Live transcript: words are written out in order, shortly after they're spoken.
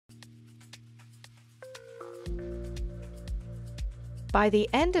By the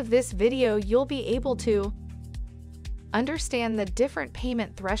end of this video, you'll be able to understand the different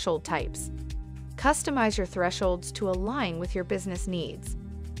payment threshold types, customize your thresholds to align with your business needs.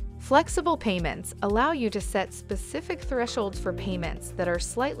 Flexible payments allow you to set specific thresholds for payments that are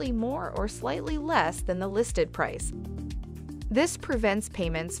slightly more or slightly less than the listed price. This prevents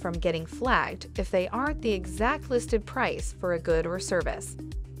payments from getting flagged if they aren't the exact listed price for a good or service.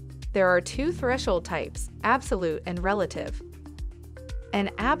 There are two threshold types, absolute and relative. An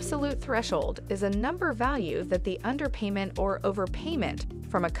absolute threshold is a number value that the underpayment or overpayment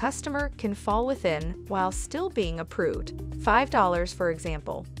from a customer can fall within while still being approved, $5 for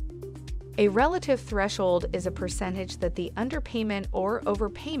example. A relative threshold is a percentage that the underpayment or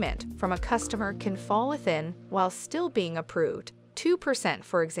overpayment from a customer can fall within while still being approved, 2%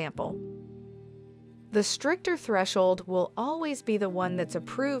 for example. The stricter threshold will always be the one that's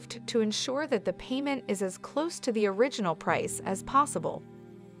approved to ensure that the payment is as close to the original price as possible.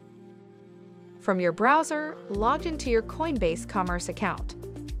 From your browser, log into your Coinbase Commerce account.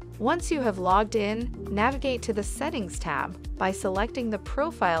 Once you have logged in, navigate to the Settings tab by selecting the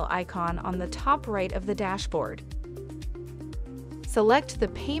profile icon on the top right of the dashboard. Select the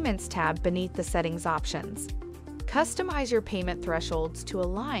Payments tab beneath the Settings options. Customize your payment thresholds to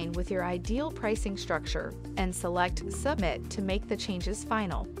align with your ideal pricing structure and select Submit to make the changes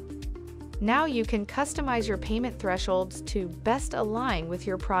final. Now you can customize your payment thresholds to best align with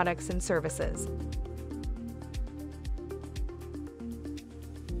your products and services.